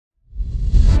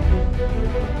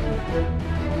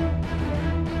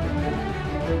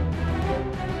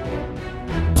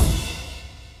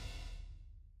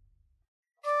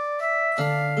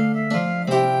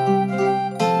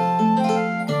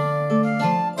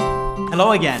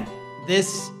Hello again.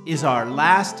 This is our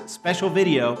last special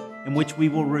video in which we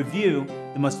will review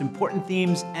the most important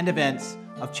themes and events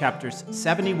of chapters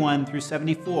 71 through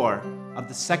 74 of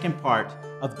the second part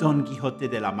of Don Quixote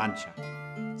de la Mancha.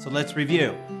 So let's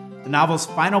review. The novel's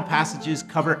final passages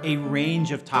cover a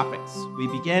range of topics. We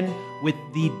begin with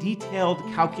the detailed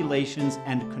calculations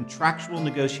and contractual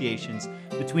negotiations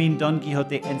between Don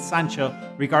Quixote and Sancho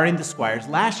regarding the squire's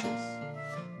lashes.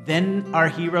 Then our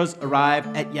heroes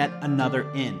arrive at yet another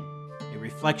inn. A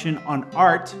reflection on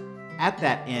art at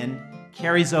that inn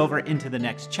carries over into the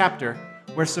next chapter,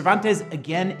 where Cervantes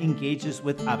again engages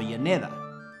with Avellaneda.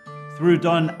 Through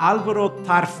Don Álvaro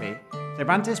Tarfe,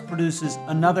 Cervantes produces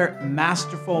another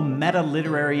masterful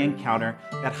meta-literary encounter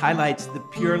that highlights the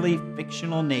purely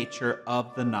fictional nature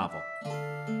of the novel.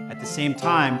 At the same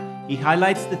time, he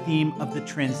highlights the theme of the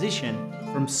transition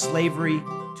from slavery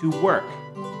to work.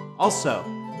 Also,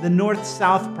 the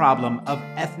North-South problem of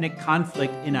ethnic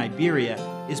conflict in Iberia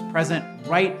is present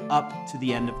right up to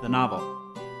the end of the novel.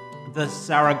 The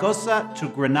Zaragoza to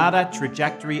Granada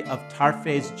trajectory of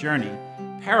Tarfe's journey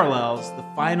parallels the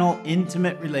final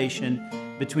intimate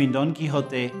relation between Don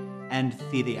Quixote and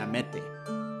Cide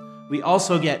Hamete. We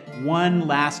also get one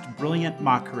last brilliant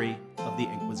mockery of the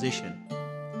Inquisition.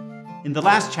 In the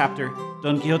last chapter,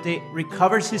 Don Quixote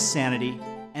recovers his sanity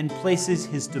and places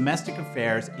his domestic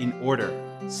affairs in order,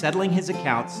 settling his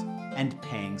accounts and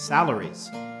paying salaries.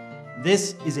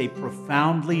 This is a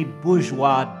profoundly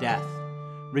bourgeois death.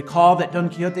 Recall that Don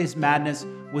Quixote's madness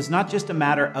was not just a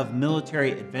matter of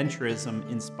military adventurism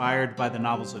inspired by the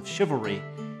novels of chivalry,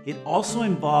 it also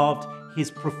involved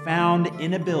his profound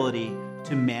inability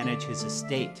to manage his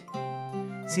estate.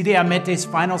 Cide Hamete's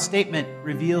final statement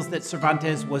reveals that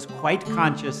Cervantes was quite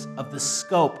conscious of the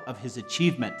scope of his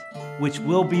achievement, which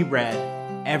will be read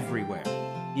everywhere,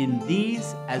 in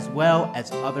these as well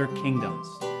as other kingdoms.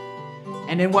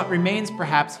 And in what remains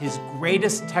perhaps his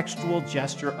greatest textual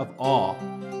gesture of all,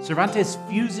 Cervantes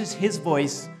fuses his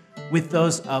voice with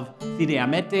those of Cide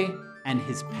Hamete and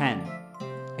his pen,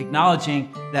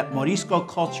 acknowledging that Morisco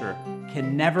culture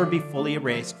can never be fully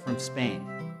erased from Spain.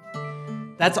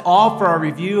 That's all for our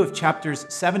review of chapters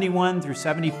 71 through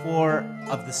 74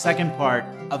 of the second part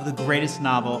of the greatest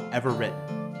novel ever written.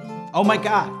 Oh my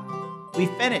God, we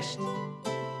finished!